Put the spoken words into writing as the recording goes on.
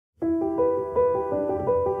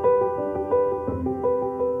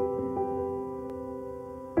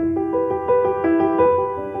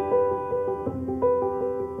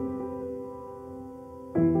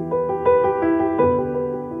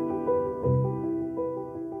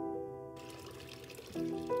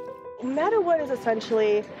Meadowood is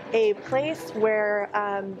essentially a place where,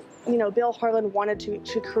 you know, Bill Harlan wanted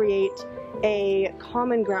to create a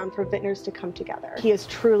common ground for vintners to come together. He has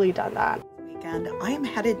truly done that. And I am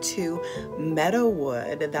headed to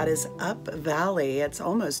Meadowood, that is up valley. It's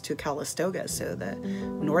almost to Calistoga, so the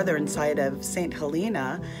northern side of St.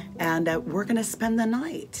 Helena, and we're gonna spend the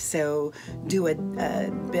night. So do a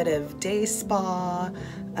bit of day spa,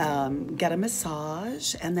 get a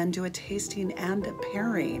massage, and then do a tasting and a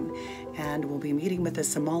pairing. And we'll be meeting with a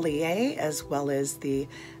sommelier as well as the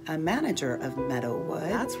manager of Meadowood.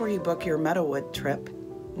 That's where you book your Meadowood trip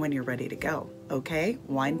when you're ready to go. Okay,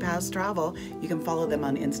 Wine Pass Travel. You can follow them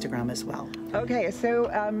on Instagram as well. Okay, so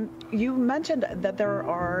you mentioned that there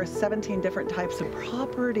are 17 different types of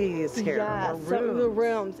properties here. Yeah, so the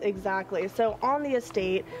rooms, exactly. So on the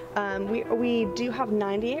estate, we do have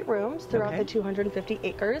 98 rooms throughout the 250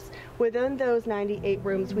 acres. Within those 98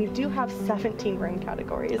 rooms, we do have 17 room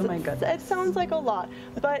categories. Oh my goodness. It sounds like a lot,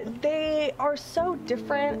 but they are so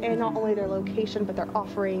different in not only their location, but their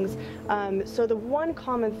offerings. So the one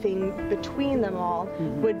common thing between them all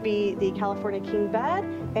would be the California King bed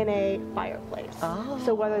and a fireplace. Oh.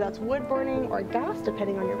 So whether that's wood burning or gas,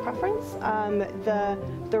 depending on your preference,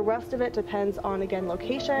 the rest of it depends on, again,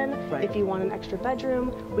 location. Right. If you want an extra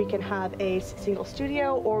bedroom, we can have a single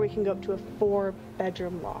studio, or we can go up to a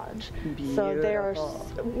 4-bedroom lodge. Beautiful. So there are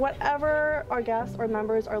whatever our guests or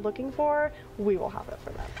members are looking for, we will have it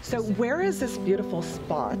for them. So where is this beautiful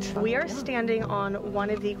spot? We are standing on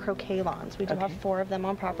one of the croquet lawns. We do have 4 of them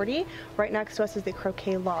on property. Right next to us is the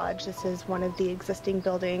Croquet Lodge. This is one of the existing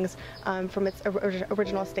buildings from its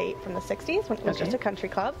original estate from the 60s when it was just a country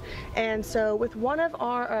club. And so with one of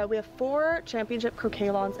our, we have 4 championship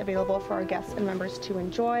croquet lawns available for our guests and members to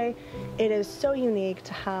enjoy. It is so unique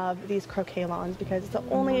to have these croquet lawns because it's the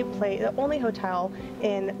only hotel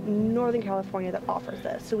in Northern California that offers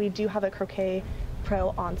this. So we do have a croquet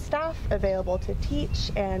pro on staff available to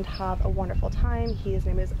teach and have a wonderful time. His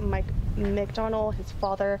name is Mike McDonald. His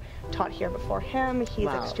father taught here before him. He's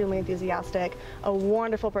extremely enthusiastic, a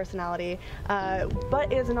wonderful personality,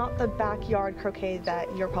 but it is not the backyard croquet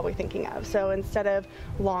that you're probably thinking of. So instead of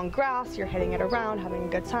long grass, you're hitting it around, having a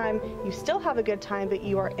good time. You still have a good time, but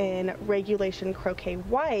you are in regulation croquet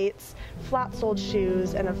whites, flat-soled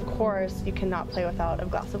shoes, and of course, you cannot play without a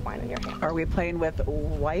glass of wine in your hand. Are we playing with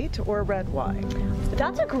white or red wine?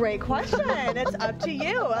 That's a great question. It's up to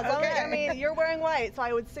you. I mean, you're wearing white, so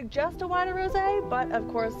I would suggest a white or rosé, but of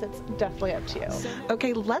course, it's definitely up to you.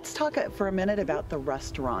 Okay, let's talk for a minute about the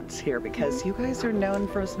restaurants here because you guys are known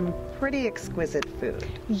for some pretty exquisite food.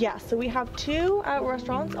 Yes, so we have 2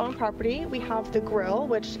 restaurants on property. We have the Grill,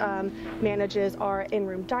 which manages our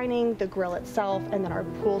in-room dining, the grill itself, and then our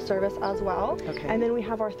pool service as well. Okay. And then we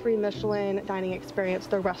have our 3 Michelin dining experience,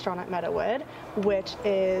 the restaurant at Meadowood, which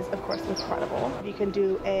is, of course, incredible. You can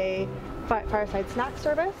do a fireside snack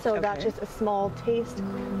service, so that's just a small taste,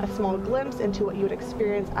 a small glimpse into what you would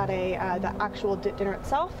experience at the actual dinner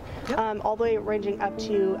itself, all the way ranging up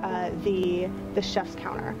to the chef's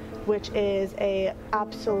counter, which is a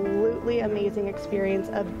absolutely amazing experience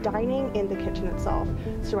of dining in the kitchen itself,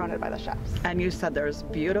 surrounded by the chefs. And you said there's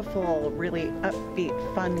beautiful, really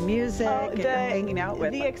upbeat, fun music, and you're hanging out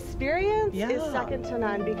with. The experience is second to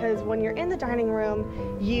none because when you're in the dining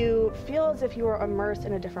room, you feel as if you are immersed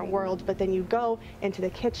in a different world, but then you go into the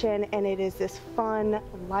kitchen and it is this fun,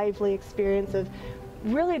 lively experience of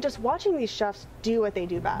really just watching these chefs do what they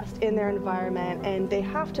do best in their environment, and they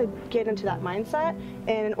have to get into that mindset,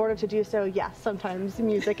 and in order to do so, yes, sometimes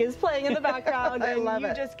music is playing in the background and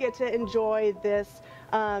you just get to enjoy this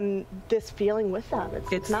this feeling with them.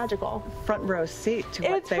 It's magical. Front row seat to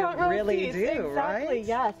what they really do, right? Exactly,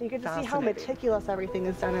 yes. You get to see how meticulous everything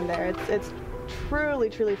is done in there. It's truly,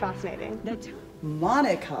 truly fascinating.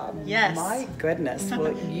 Monica, yes. My goodness,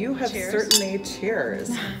 well, you have certainly,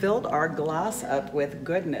 filled our glass up with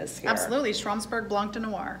goodness here. Absolutely, Schramsberg Blanc de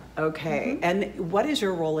Noir. Okay, and what is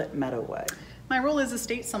your role at Meadowood? My role is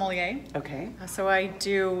estate sommelier. Okay. So I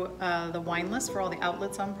do the wine list for all the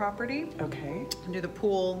outlets on property. Okay. I do the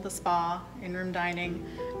pool, the spa, in-room dining,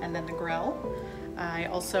 and then the grill. I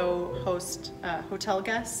also host hotel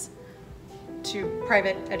guests to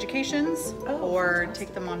private educations or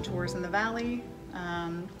take them on tours in the valley.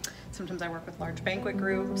 Sometimes I work with large banquet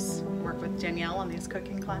groups, work with Danielle on these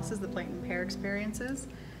cooking classes, the plate and pair experiences.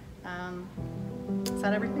 Is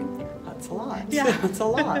that everything? That's a lot. Yeah. That's a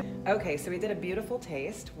lot. Okay, so we did a beautiful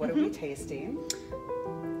taste. What are we tasting?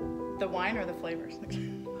 The wine or the flavors?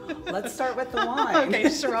 Let's start with the wine. Okay,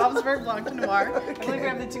 Schramsberg Blanc de Noir. I believe we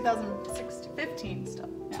have the 2015 stuff.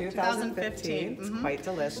 Yeah, 2015. It's quite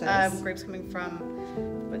delicious. Grapes coming from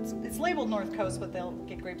it's labeled North Coast, but they'll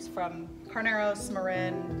get grapes from Carneros,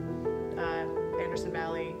 Marin, Anderson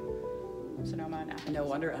Valley, Sonoma, Napa. No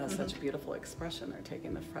wonder it has such beautiful expression. They're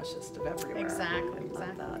taking the freshest of everywhere. Exactly, I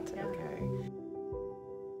love that. yeah. Okay.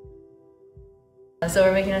 So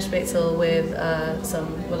we're making a spätzle with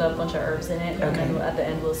with a bunch of herbs in it, and then at the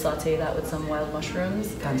end we'll saute that with some wild mushrooms.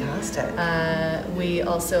 Fantastic. We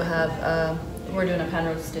also have, we're doing a pan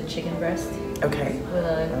roasted chicken breast. Okay. With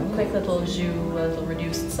a quick little jus, a little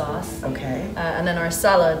reduced sauce. Okay. And then our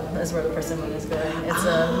salad is where the persimmon is going. It's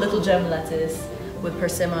a little gem lettuce with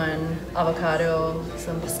persimmon, avocado,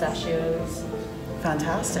 some pistachios.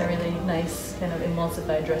 Fantastic. A really nice kind of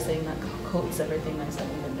emulsified dressing that coats everything nice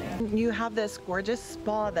and evenly. You have this gorgeous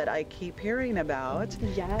spa that I keep hearing about.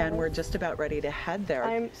 Yes. And we're just about ready to head there.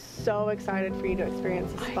 I'm so excited for you to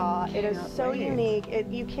experience the spa. It is so unique.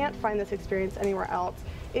 You can't find this experience anywhere else.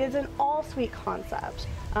 It is an all-suite concept.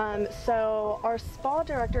 So our spa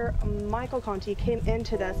director, Michael Conti, came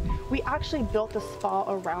into this. We actually built the spa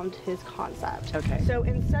around his concept. Okay. So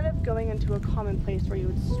instead of going into a common place where you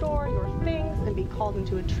would store your things and be called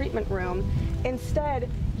into a treatment room, instead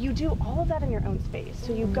you do all of that in your own space.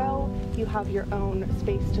 So you go, you have your own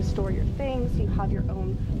space to store your things, you have your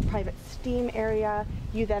own private steam area,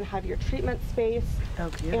 you then have your treatment space,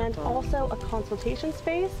 and also a consultation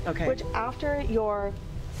space, which after your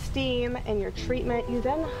steam and your treatment, you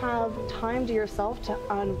then have time to yourself to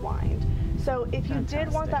unwind. So if you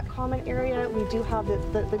did want that common area, we do have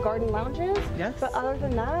the garden lounges. Yes. But other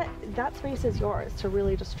than that, that space is yours to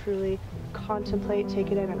really just truly contemplate, take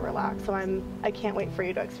it in, and relax. So I can't wait for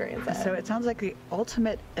you to experience it. So it sounds like the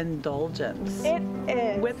ultimate indulgence. It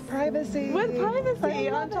is. With privacy. With privacy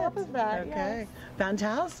on top of that. Okay. Yes.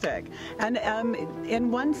 Fantastic. And in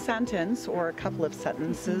one sentence or a couple of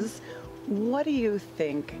sentences, what do you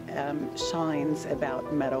think shines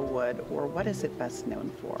about Meadowood, or what is it best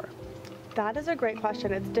known for? That is a great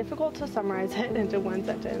question. It's difficult to summarize it into one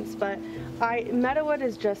sentence, but Meadowood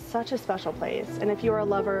is just such a special place. And if you are a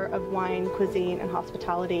lover of wine, cuisine, and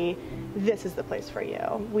hospitality, this is the place for you.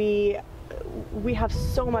 We have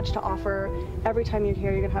so much to offer. Every time you're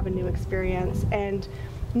here, you're gonna have a new experience. And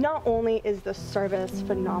not only is the service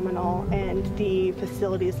phenomenal and the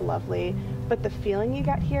facilities lovely, but the feeling you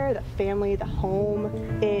get here, the family, the home,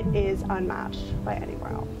 it is unmatched by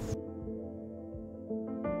anywhere else.